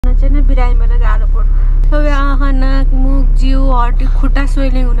चाहिँ नि बिरामीबाट गाह्रो पर्यो सबै आँखा नाक मुख जिउ हड्डी खुट्टा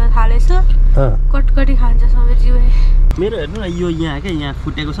स्वेलिङ हुन थालेछ कटकटी खान्छ सबै जिउ मेरो हेर्नु न यो यहाँ क्या यहाँ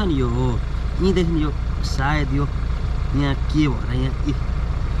फुटेको छ नि यो हो यहीँदेखि यो सायद यो यहाँ के भएर यहाँ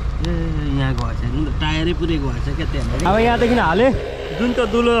यहाँ गएछ नि त टायरै पुरै गएछ क्या त्यहाँ अब यहाँदेखि हाले जुन त्यो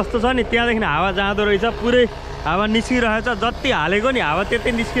दुलो जस्तो छ नि त्यहाँदेखि हावा जाँदो रहेछ पुरै हावा निस्किरहेछ जति हालेको नि हावा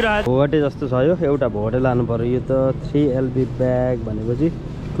त्यति निस्किरहेछ भोटे जस्तो छ यो एउटा भोटे लानु पर्यो यो त 3 LB ब्याग भनेपछि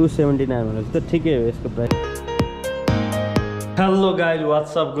 279 भनेपछि त ठिकै हो यसको price hello guys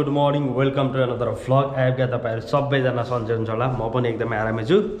what's up good morning welcome to another vlog आइपुग्यो तपाईँहरू सबैजना सन्चै हुन्छ होला म पनि एकदमै आरामै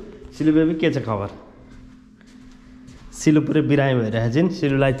छु सिलु बेबी के छ खबर सिलु पुरै बिरामी भइरहेको छ नि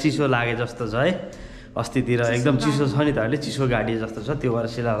सिलुलाई चिसो लागे जस्तो छ है अस्तितिर एकदम चिसो छ नि त अहिले चिसो गाडी जस्तो छ त्यो भएर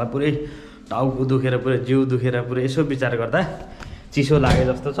सिलालाई पुरै टाउको दुखेर पुरै जिउ दुखेर पुरै यसो विचार गर्दा चिसो लागे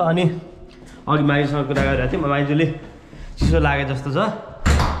जस्तो छ अनि अघि माइजूसँग कुरा गरिरहेको थिएँ माइजूले चिसो लागे जस्तो छ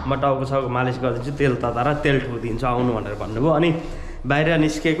म टाउको छाउको मालिस गरिदिन्छु तेल तताएर तेल ठोकिदिन्छु आउनु भनेर भन्नुभयो अनि बाहिर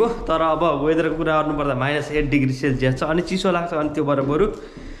निस्केको तर अब वेदरको कुरा गर्नुपर्दा -8 डिग्री सेल्सियस छ अनि चिसो लाग्छ अनि त्यो भएर बरु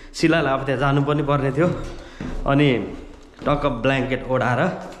सिलालाई अब त्यहाँ जानु पनि पर्ने थियो अनि टक्क ब्ल्याङ्केट ओढाएर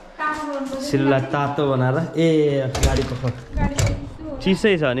सिलुलाई तातो बनाएर गाडी पख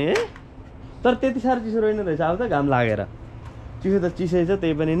चिसै छ नि है तर त्यति साह्रो चिसो रहेन रहेछ अब त घाम लागेर चिसो त चिसै छ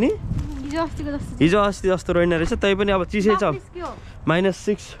त्यही पनि नि हिजो अस्ति जस्तो रहेन रहेछ त्यही पनि अब चिसै छ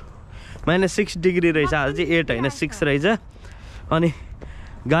 -6 डिग्री रहेछ आज चाहिँ 8 होइन 6 रहेछ अनि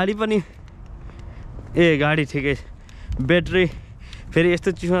गाडी पनि गाडी ठिकै ब्याट्री फेरि यस्तो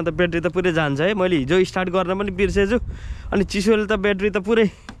चिसोमा त ब्याट्री त पुरै जान्छ है मैले हिजो स्टार्ट गर्न पनि बिर्सेछु अनि चिसोले त ब्याट्री त पुरै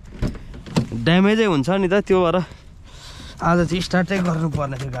ड्यामेजै हुन्छ नि त त्यो भएर आज चाहिँ स्टार्टै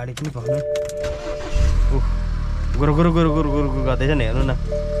गर्नुपर्ने थियो गाडी पनि भन्नु गुरु गुरु गुरु गुरु गुरु गर्दैछ नि हेर्नु न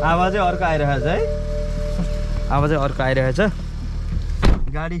आवाजै अर्को आइरहेछ है आवाजै अर्को आइरहेछ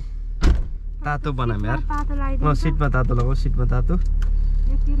गाडी तातो बनाऊँ यार सिटमा तातो लगाऊ सिटमा तातो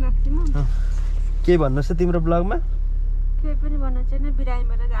के भन्नुहोस् त तिम्रो ब्लगमा केही पनि भन्न छैन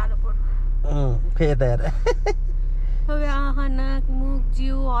बिरामीबाट गाह्रो पर्यो खै त यार सबै आँखा नाक मुख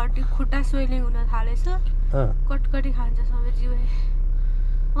जिउ हड्डी खुट्टा स्वेलिङ हुन थालेछ कटकटी खान्छ सबै जिउ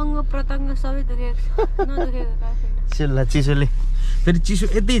अङ्ग प्रत्यङ्ग सबै दुखेको छ नदुखेको काय छैन सिललाई चिसोले फेरि चिसो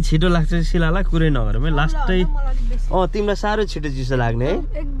यति छिटो लाग्छ सिलालाई कुरै नगरौँ है लास्टै तिमीलाई साह्रो छिटो चिसो लाग्ने है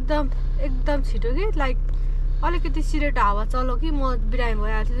एकदम छिटो कि लाइक अलिकति सिरेट हावा चलो कि म बिरामी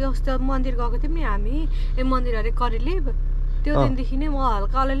भइहाल्छु जस्तो मन्दिर गएको थियौँ नि हामी मन्दिर अरे करेलिभ त्यो दिनदेखि नै म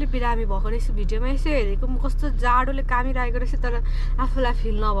हल्का अलिअलि बिरामी भएको रहेछ भिडियोमा यसो हेरेको म कस्तो जाडोले कामिरहेको रहेछ तर आफूलाई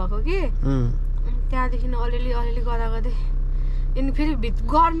फिल नभएको कि त्यहाँदेखि अलिअलि गर्दा गर्दै अनि फेरि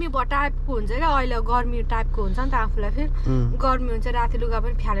गर्मी टाइपको हुन्छ क्या अहिले गर्मी टाइपको हुन्छ नि त आफूलाई फेरि गर्मी हुन्छ राति लुगा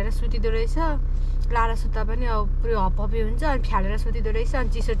पनि फ्यालेर सुतिदो रहेछ लारा सुत्दा पनि अब पुरै हपहपी हुन्छ अनि फ्यालेर सुतिदो रहेछ अनि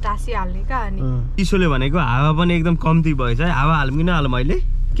चिसो टाँसिहाल्ने क्या अनि चिसोले भनेको हावा पनि एकदम कम्ती भएछ है हावा हालौँ कि नहालौँ अहिले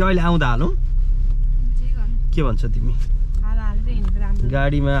कि अहिले आउँदा हालौँ के भन्छ तिमी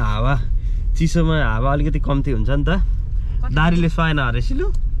गाडीमा हावा चिसोमा हावा अलिकति कम्ती हुन्छ नि त दारीले सुहाएन अरे सिलु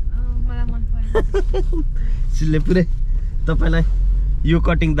सिलले पुरै तपाईँलाई यो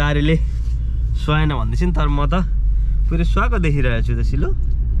कटिङ दारीले सुहाएन भन्दैछ नि तर म त पुरै सुहाएको देखिरहेको छु त सिलु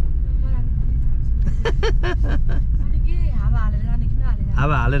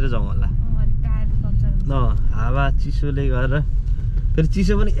हावा हालेर जाउँ होला हावा चिसोले गरेर फेरि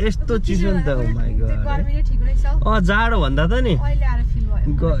चिसो पनि यस्तो चिसो नि त जाडो भन्दा त नि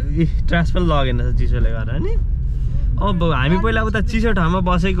ट्रास पनि लगेन चिसोले गर्दा नि अब हामी पहिला उता चिसो ठाउँमा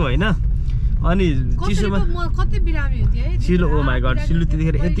बसेको होइन अनि चिसोमा सिलु ओ माई गड सिलु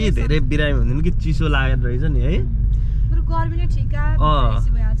त्यतिखेर यति धेरै बिरामी हुँदैन कि चिसो लागेर रहेछ नि है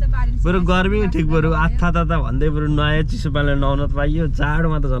बरु गर्मी ठिक बरु आत्था ताता भन्दै बरु नयाँ चिसो पालेर नुहाउन त पाइयो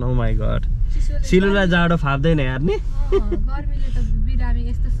जाडोमा त झन् ओ माई गड सिलुलाई जाडो फाप्दैन यार नि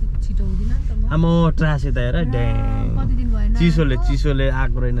आमा ट्रासे त हेर ड्याङ चिसोले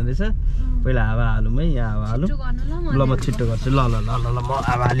आएको रहेन रहेछ पहिला हावा हालौँ है यहाँ हावा हालौँ ल म छिट्टो गर्छु ल ल ल ल ल म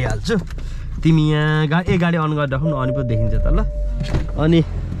हावा हालिहाल्छु तिमी यहाँ गाडी अन गरिराख्नु न अनि पो देखिन्छ त ल अनि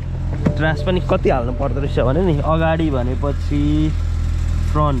ट्रास पनि कति हाल्नु पर्दो रहेछ भने नि अगाडि भनेपछि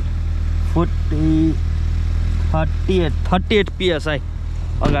फ्रन्ट 38 PSI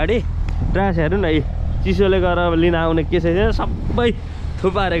अगाडि ट्रास हेर्नु न चिसोले गरेर लिन आउने के छ सबै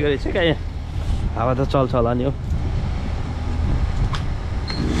थुपारेको रहेछ क्या यहाँ हावा त चल्छ होला नि हो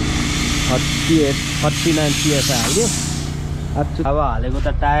 39 PSI हाल्यो हावा हालेको त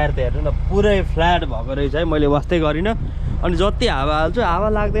टायर त हेर्नु न पुरै फ्ल्याट भएको रहेछ है मैले वास्तै गरिनँ अनि जति हावा हाल्छु हावा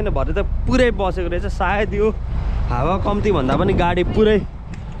लाग्दैन भरे त पुरै बसेको रहेछ सायद यो हावा कम्ती भन्दा पनि गाडी पुरै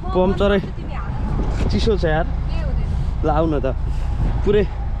पम्चरै चिसो छ यार ल आउन त पुरै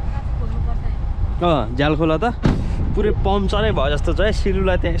झ्याल खोला त पुरै पम्चरै भयो जस्तो छ है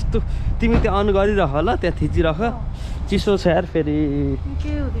सिलुलाई त्यहाँ यस्तो तिमी त्यहाँ अन गरिरह ल त्यहाँ थिचिरह चिसो छ यार फेरि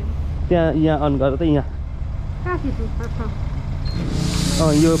त्यहाँ यहाँ अन गर त यहाँ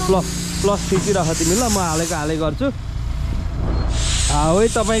यो प्लस थिचिरह तिमी ल म हाले गर्छु है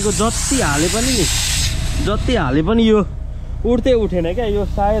तपाईँको जति हाले पनि यो उठ्दै उठेन क्या यो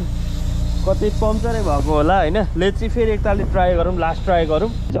सायद कतै पम्चरै भएको होला होइन लेट्स फेरि एकतालि ट्राई गरौँ लास्ट ट्राई गरौँ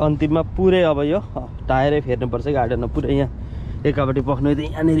अन्तिममा पुरै अब यो टायरै फेर्नुपर्छ गाडीमा पुरै यहाँ एकापट्टि पक्नु त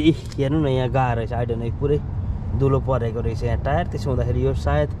यहाँनिर हेर्नु न यहाँ गएको रहेछ आइडन पुरै दुलो परेको रहेछ यहाँ टायर त्यसो हुँदाखेरि यो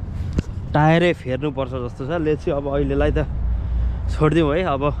सायद टायरै फेर्नुपर्छ जस्तो छ लेट्स अब अहिलेलाई त छोडिदिउँ है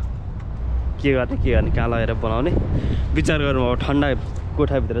अब के गर्ने कहाँ लगेर बनाउने विचार गरौँ अब ठन्डा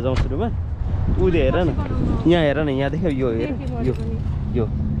कोठाभित्र जाउँ सुरुमा उदे हेर न यहाँ हेर न यहाँ देख्यो यो हेर यो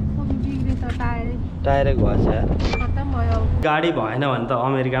टायरै गएछ यार गाडी भएन भने त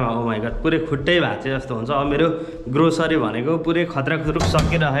अमेरिकामा ओमाइगा पुरै खुट्टै भएको चाहिँ जस्तो हुन्छ अब मेरो ग्रोसरी भनेको पुरै खतरा खुत्रुक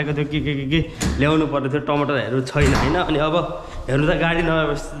सकिरहेको थियो के ल्याउनु पर्ने थियो टमाटरहरू छैन होइन अनि अब हेर्नु त गाडी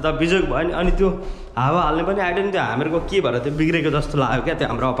नभएपछि त बिजोग भयो नि अनि त्यो हावा हाल्ने पनि आइडन त्यो हामीहरूको के भएर त्यो बिग्रेको जस्तो लाग्यो क्या त्यो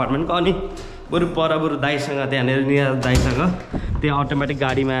हाम्रो अपार्टमेन्टको अनि बरु दाइसँग त्यहाँनिर निया दाइसँग त्यो अटोमेटिक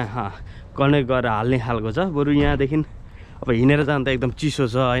गाडीमा कनेक्ट गरेर हाल्ने खालको छ बरु यहाँदेखि अब हिँडेर जानु त एकदम चिसो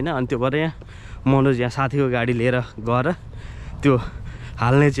छ होइन अनि त्यो भएर यहाँ मनोज यहाँ साथीको गाडी लिएर गएर त्यो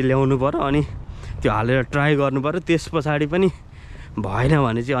हाल्ने चाहिँ ल्याउनु पर्यो अनि त्यो हालेर ट्राई गर्नु पर्यो त्यस पछाडि पनि भएन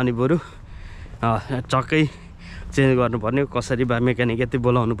भने चाहिँ अनि बरु चक्कै चेन्ज गर्नुपर्ने कसरी बा मेकानिक यति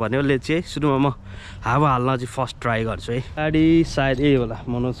बोलाउनु पर्ने हो चाहिँ सुरुमा म हावा हाल्न चाहिँ फर्स्ट ट्राई गर्छु है गाडी सायद यही होला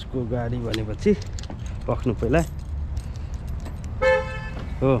मनोजको गाडी भनेपछि पक्नु पहिला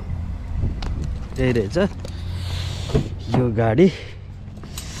हो त्यही रहेछ यो गाडी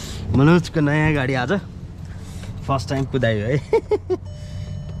मनोजको नयाँ गाडी आज फर्स्ट टाइम कुदायो है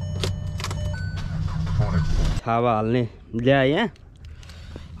हावा हाल्ने ल्याए यहाँ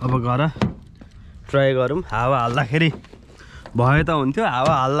अब गएर ट्राई गरौँ हावा हाल्दाखेरि भयो त हुन्थ्यो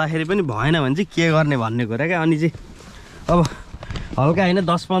हावा हाल्दाखेरि पनि भएन भने चाहिँ के गर्ने भन्ने कुरा क्या अनि चाहिँ अब हल्का होइन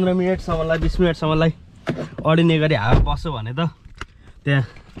 10-15 मिनटसम्मलाई 20 मिनटसम्मलाई अडिने गरी हावा बस्यो भने त त्यहाँ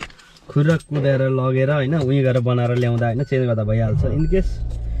खुर्रा कुदाएर लगेर होइन उयो गरेर बनाएर ल्याउँदा होइन चेन्ज गर्दा भइहाल्छ इनकेस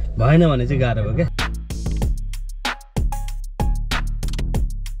भएन भने चाहिँ गाह्रो हो क्या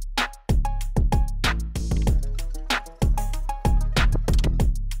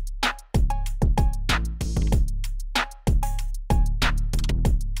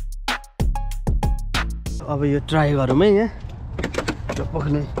अब यो ट्राई गरौँ है यहाँ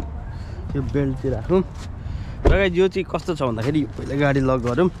पक्ने यो बेल्ट चाहिँ राखौँ र यो चाहिँ कस्तो छ भन्दाखेरि पहिला गाडी लक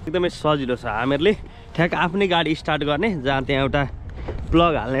गरौँ एकदमै सजिलो छ हामीहरूले ठ्याक्क आफ्नै गाडी स्टार्ट गर्ने जहाँ त्यहाँ एउटा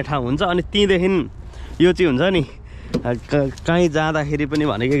प्लग हाल्ने ठाउँ हुन्छ अनि त्यहीँदेखि यो चाहिँ हुन्छ नि कहीँ जाँदाखेरि पनि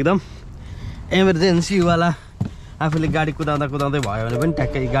भनेको एकदम इमर्जेन्सीवाला आफूले गाडी कुदाउँदै भयो भने पनि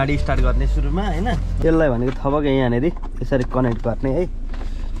ठ्याक्कै गाडी स्टार्ट गर्ने सुरुमा होइन यसलाई भनेको थपक यहाँनिर यसरी कनेक्ट गर्ने है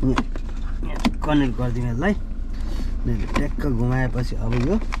कनेक्ट गरिदिउँ यसलाई ट्याक्क घुमाएपछि अब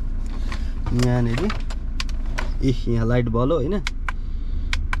यो यहाँनिर यहाँ लाइट बल्यो होइन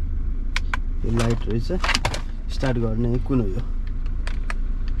यो लाइट रहेछ स्टार्ट गर्ने कुन हो यो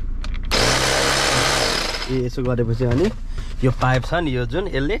यसो गरेपछि अनि यो पाइप छ नि यो जुन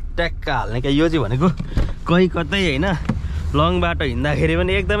यसले ट्याक्क हाल्ने क्या यो चाहिँ भनेको कहीँ कतै होइन लङ बाटो हिँड्दाखेरि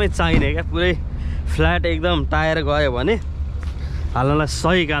पनि एकदमै चाहिने क्या पुरै फ्ल्याट एकदम टायर गयो भने हाल्नलाई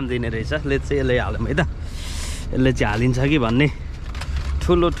सही काम दिने रहेछ चाहिँ यसले हालौँ है त यसले चाहिँ हालिन्छ कि भन्ने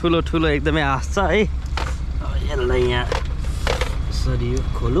ठुलो एकदमै आश छ है यसलाई यहाँ यसरी यो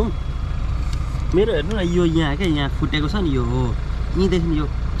खोलौँ मेरो हेर्नु न यो यहाँ क्या यहाँ फुटेको छ नि यो हो यहीँदेखि यो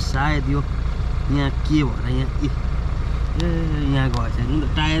सायद यो यहाँ के भएर यहाँ यहाँ गएछ हेर्नु न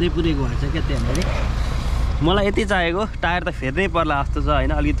टायरै पुरै गएछ क्या त्यहाँनिर मलाई यति चाहिएको टायर त फेर्नै पर्ला जस्तो छ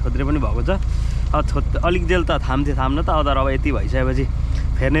होइन अलिकति थोत्रे पनि भएको छ अब अलिक जेल त थाम्न त अदर अब यति भइसकेपछि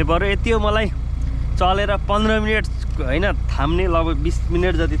फेर्नै पर्यो यति हो मलाई चलेर 15 मिनट होइन थाम्ने लगभग 20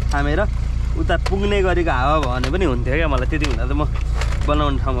 मिनट जति थामेर उता पुग्ने गरेको हावा भयो भने पनि हुन्थ्यो क्या मलाई त्यति हुँदा त म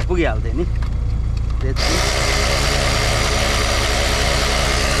बनाउने ठाउँमा पुगिहाल्थेँ नि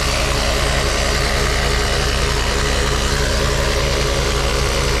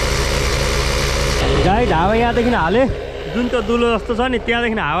गाडी हावा यहाँदेखि हाले जुन त दुलो जस्तो छ नि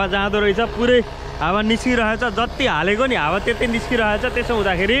त्यहाँदेखि हावा जाँदो रहेछ पुरै हावा निस्किरहेछ जति हालेको नि हावा त्यति निस्किरहेछ त्यसो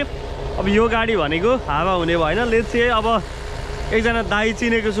हुँदाखेरि अब यो गाडी भनेको हावा हुने भएन लेट्स चाहिँ अब एकजना दाई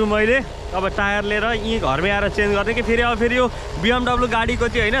चिनेको छु मैले। अब टायर लिएर यहीँ घरमै आएर चेन्ज गर्ने कि फेरि अब फेरि यो BMW गाडीको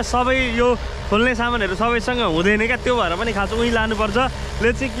चाहिँ होइन सबै यो खोल्ने सामानहरू सबैसँग हुँदैन क्या, त्यो भएर पनि खास उहीँ लानुपर्छ।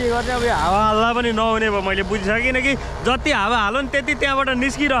 ले चाहिँ के गर्ने अब यो हावा हाल्दा पनि नहुने भयो मैले बुझिसकेँ, किनकि जति हावा हालो नि त्यति त्यहाँबाट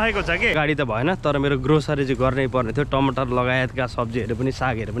निस्किरहेको छ कि। गाडी त भएन, तर मेरो ग्रोसरी चाहिँ गर्नै पर्ने थियो। टमाटर लगायतका सब्जीहरू पनि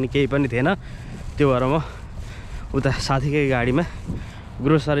सागहरू पनि केही पनि थिएन, त्यो भएर म उता साथीकै गाडीमा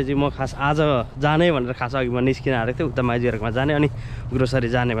ग्रोसरी चाहिँ म खास आज जाने भनेर खास अघि म निस्किन आएको थिएँ, उता माइजीहरूकोमा जाने अनि ग्रोसरी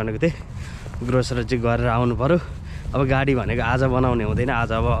जाने भनेको थिएँ। ग्रोसरी चाहिँ गरेर आउनु पऱ्यो। अब गाडी भनेको आज बनाउने हुँदैन,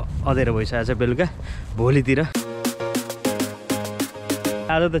 आज अब अँधेरो भइसकेको छ, बेलुका भोलितिर।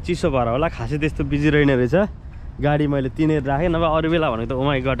 आज त चिसो भएर होला खासै त्यस्तो बिजी रहेन रहेछ। गाडी मैले तिनेर राखेँ, नभए अरू बेला भनेको त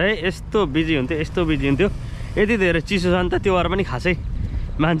उमाइ गट है यस्तो बिजी हुन्थ्यो, यस्तो बिजी हुन्थ्यो। यति धेरै चिसो छ नि त, त्यो भएर पनि खासै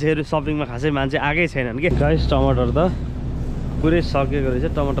मान्छेहरू सपिङमा खासै मान्छे आएकै छैनन् कि। गाइस टमाटर त पुरै सकेको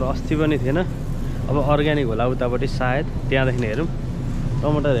रहेछ, टमाटर अस्ति पनि थिएन। अब अर्ग्यानिक होला उतापट्टि सायद, त्यहाँदेखि हेरौँ।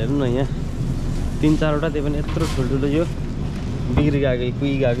 टमाटर हेरौँ न, यहाँ 3-4वटा, त्यो पनि यत्रो ठुल्ठुलो यो बिग्री गएको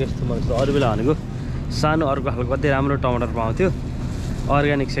कुही गएको यस्तो मलाई जस्तो। अरू बेला भनेको सानो अर्को खालको कति राम्रो टमाटर पाउँथ्यो।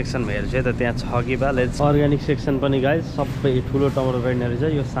 अर्ग्यानिक सेक्सनमा हेर्छु है त त्यहाँ छ कि बा। अर्ग्यानिक सेक्सन पनि गाइस सबै ठुलो टमाटर रहेन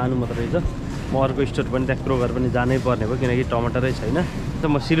रहेछ, यो सानो मात्र रहेछ। म अर्को स्टोर पनि त्यहाँ क्रोगर पनि जानै पर्ने भयो, किनकि टमाटरै छैन। त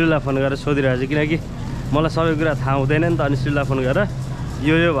म सिलुलाई फोन गरेर सोधिरहेको छु, किनकि मलाई सबै कुरा थाहा हुँदैन नि त। अनि सिलुलाई फोन गरेर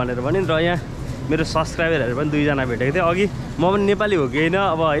यो भनेर भने र यहाँ मेरो सब्सक्राइबरहरू पनि 2जना भेटेको थिएँ अघि। म पनि नेपाली हो कि होइन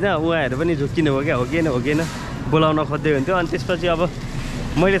अब होइन, उहाँहरू पनि झुक्किनु हो क्या, हो कि होइन बोलाउन खोज्दै हुन्थ्यो। अनि त्यसपछि अब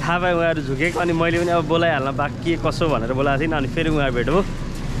मैले थाहा पाएँ उहाँहरू झुकेको, अनि मैले पनि अब बोलाइहाल्न बाँकी कसो भनेर बोलाएको थिइनँ। अनि फेरि उहाँ भेट भयो,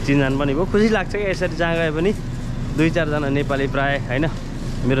 चिनजान पनि भयो। खुसी लाग्छ क्या यसरी जहाँ गए पनि 2-4जना नेपाली प्रायः होइन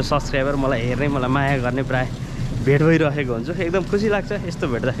मेरो सब्सक्राइबर मलाई हेर्ने, मलाई माया गर्ने प्रायः भेट भइरहेको हुन्छु, एकदम खुसी लाग्छ यस्तो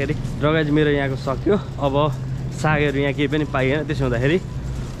भेट्दाखेरि। र गाइस मेरो यहाँको सक्यो, अब सागहरू यहाँ केही पनि पाइएन। त्यसो हुँदाखेरि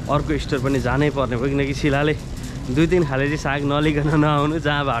अर्को स्टोर पनि जानै पर्ने भयो, किनकि सिलाले 2-3 खाले चाहिँ साग नलिकन नआउनु,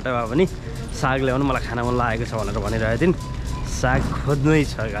 जहाँ बाटो भए पनि साग ल्याउनु, मलाई खाना मन लागेको छ भनेर भनिरहेको थिइन्। साग खोज्नै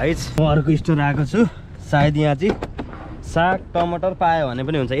छ गाइस। म अर्को स्टोर आएको छु, सायद यहाँ चाहिँ साग टमाटर पायो भने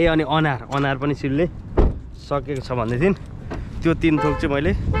पनि हुन्छ। अनि अनार पनि सिलले सकेको छ भन्दै थिइन्। त्यो 3 थोक चाहिँ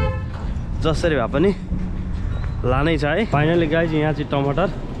मैले जसरी भए पनि लानै छ है। फाइनली गाइस यहाँ चाहिँ टमाटर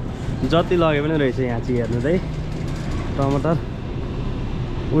जति लगे पनि रहेछ। यहाँ चाहिँ हेर्नु त है टमाटर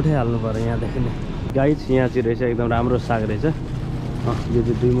उठाइहाल्नु पर्यो यहाँदेखि नै गाइस। यहाँ चाहिँ रहेछ एकदम राम्रो साग रहेछ। यो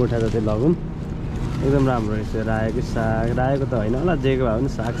चाहिँ 2 मुठा जति लगौँ, एकदम राम्रो रहेछ। रायोको साग, रायोको त होइन होला, जेको भए पनि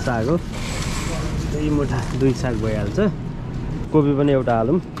साग हो। 2 मुठा 2 साग भइहाल्छ। कोपी पनि एउटा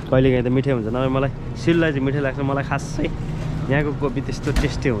हालौँ, कहिलेकाहीँ त मिठै हुन्छ, नभए मलाई सिललाई चाहिँ मिठै लाग्छ। मलाई खासै यहाँको कोपी त्यस्तो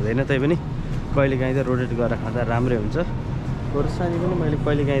टेस्टी हुँदैन, तै पनि कहिलेकाहीँ त रोटेट गरेर खाँदा राम्रै हुन्छ। खोर्सानी पनि मैले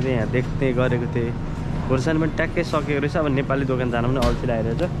कहिलेकाहीँ त यहाँ देख्ने गरेको थिएँ, खोर्सानी पनि ट्याक्कै सकेको रहेछ। अब नेपाली दोकान जान पनि अल्छी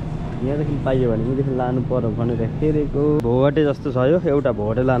लागेको छ। यहाँदेखि पाइयो भने यहाँदेखि लानु पर्यो भनेर हेरेको। भोगटे जस्तो छ यो, एउटा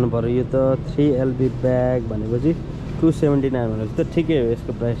भोगटे लानु पर्यो। यो त 3 LB ब्याग भनेपछि 279 भनेपछि त ठिकै हो,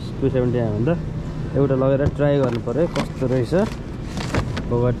 यसको प्राइस 279 भन्दा। एउटा लगेर ट्राई गर्नु पर्यो कस्तो रहेछ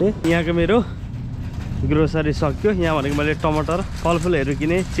भोगटे। यहाँको मेरो ग्रोसरी सक्यो। यहाँ भनेको मैले टमाटर, फलफुलहरू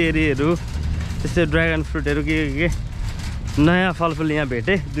किनेँ, चेरीहरू, त्यस्तै ड्र्यागन फ्रुटहरू के नयाँ फलफुल यहाँ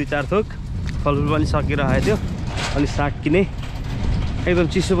भेटेँ। 2-4 थोक फलफुल पनि सकिरहेको थियो। अनि साग किनेँ, एकदम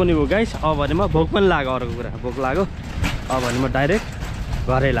चिसो पनि भयो गाइस। अब भने म भोक पनि लाग्यो, अर्को कुरा भोक लाग्यो। अब भने म डाइरेक्ट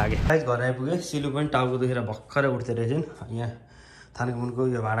घरै लागेँ गाइस। घर आइपुगेँ, सिलु पनि टाउको दुखेर भर्खरै उठ्दै रहेछन्। यहाँ थानकुनको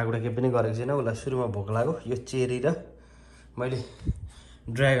यो भाँडाकुँडा केही पनि गरेको छैन, उसलाई सुरुमा भोक लाग्यो। यो चेरी र मैले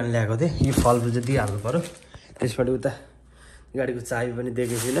ड्र्यागन ल्याएको थिएँ, यो फलफुल चाहिँ दिइहाल्नु पऱ्यो। त्यसपछि उता गाडीको चाबी पनि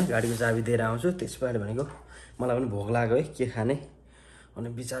दिएको छैन, गाडीको चाबी दिएर आउँछु। त्यसपछि भनेको मलाई पनि भोक लाग्यो है, के खाने अनि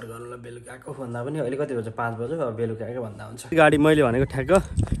विचार गर्नुलाई। बेलुकाको भन्दा पनि अहिले कति बज्यो, 5 बज्यो। अब बेलुकाको भन्दा हुन्छ। गाडी मैले भनेको ठ्याक्क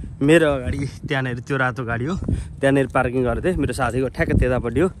मेरो अगाडि त्यहाँनिर त्यो रातो गाडी हो, त्यहाँनिर पार्किङ गरेको थिएँ। मेरो साथीको ठ्याक्क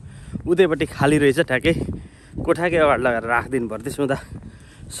त्यतापट्टि हो, उतैपट्टि खाली रहेछ। ठ्याक्कै कोठाकै अगाडि लगाएर राखिदिनु पर्यो, त्यसमा त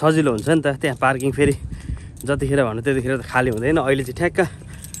सजिलो हुन्छ नि त। त्यहाँ पार्किङ फेरि जतिखेर भन्नु त्यतिखेर त खाली हुँदैन। अहिले चाहिँ ठ्याक्क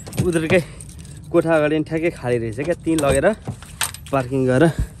उनीहरूकै कोठा अगाडि ठ्याक्कै खाली रहेछ क्या, त्यहीँ लगेर पार्किङ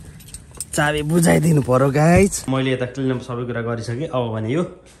गरेर चाबी बुझाइदिनु पर्यो गाइज। मैले यता क्लिनअप सबै कुरा गरिसकेँ। अब भने यो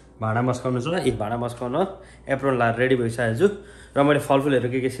भाँडा मस्काउनु छ, भाँडा मस्काउन एप्रोन लाएर रेडी भइसकेको छु। र मैले फलफुलहरू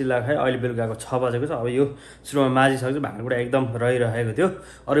के सिलाएको खाएँ। अहिले बेलुकाको 6 बजेको छ। अब यो सुरुमा माजिसकेको छु, भाँडाकुँडा एकदम रहिरहेको थियो।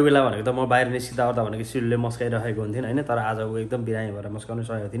 अरू बेला भनेको त म बाहिर निस्किँदा ओर्दा भनेको सिलुले मस्काइरहेको हुन्थेन होइन, तर आज ऊ एकदम बिरामी भएर मस्काउनु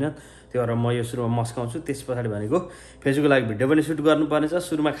सकेको थिइनँ। त्यो भएर म यो सुरुमा मस्काउँछु। त्यस पछाडि भनेको फेसबुकको लागि भिडियो पनि सुट गर्नुपर्ने छ।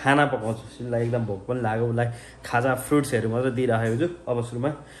 सुरुमा खाना पकाउँछु, सिलुलाई एकदम भोक पनि लाग्यो, उसलाई खाजा फ्रुट्सहरू मात्रै दिइरहेको छु। अब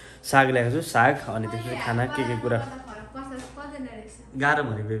सुरुमा साग ल्याएको छु, साग, अनि त्यसपछि खाना के कुरा गाह्रो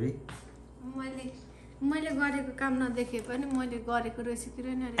भने बेबी मैले गरेको काम नदेखे पनि मैले गरेको रेसिपी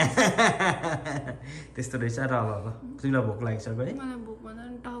नै त्यस्तो रहेछ र अब तिमीलाई भोक लागिसक्यो है मलाई भोक भन्दा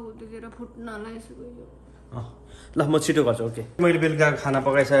पनि टाउको दुखेर फुट्न लागिसक्यो ल म छिटो गर्छु ओके मैले बेलुकाको खाना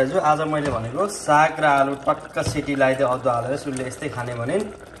पकाइसकेको छु आज मैले भनेको साग र आलु टक्क सिटी लगाइदियो अदुवा हालेर सुलले यस्तै खाने भने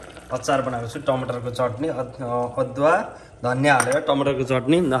अचार बनाएको छु टमाटरको चटनी अदुवा धनियाँ हालेर टमाटरको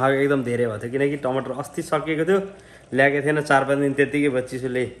चटनी नखाएको एकदम धेरै भएको थियो किनकि टमाटर अस्ति सकिएको थियो ल्याएको थिएन 4-5 दिन त्यतिकै भयो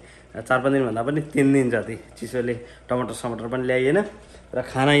चिसोले 4-5 दिन भन्दा पनि 3 दिन जति चिसोले टमाटर पनि ल्याइएन र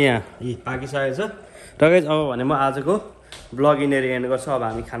खाना यहाँ पाकिसकेको छ र गाइस अब भने म आजको ब्लग यिनीहरू एन्ड गर्छु अब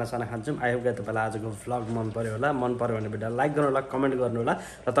हामी खानासाना खान्छौँ आई होप तपाईँलाई आजको भ्लग मन पऱ्यो होला मन पऱ्यो भने भिडियो लाइक गर्नु होला कमेन्ट गर्नु होला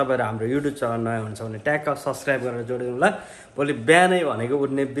र तपाईँहरू हाम्रो युट्युब च्यानल नयाँ हुन्छ भने ट्याग सब्सक्राइब गरेर जोडिदिनु होला भोलि बिहानै भनेको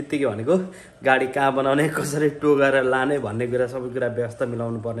उठ्ने बित्तिकै भनेको गाडी कहाँ बनाउने कसरी टोगाएर लाने भन्ने कुरा सबै कुरा व्यवस्था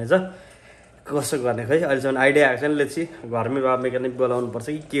मिलाउनु पर्नेछ कसो गर्ने खै अहिलेसम्म आइडिया आएको छैन लेट्सी घरमै बा मेकानिक बोलाउनु पर्छ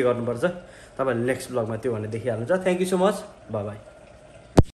कि के गर्नुपर्छ तपाईँहरूले नेक्स्ट ब्लगमा त्यो भने देखिहाल्नुहुन्छ thank you so much by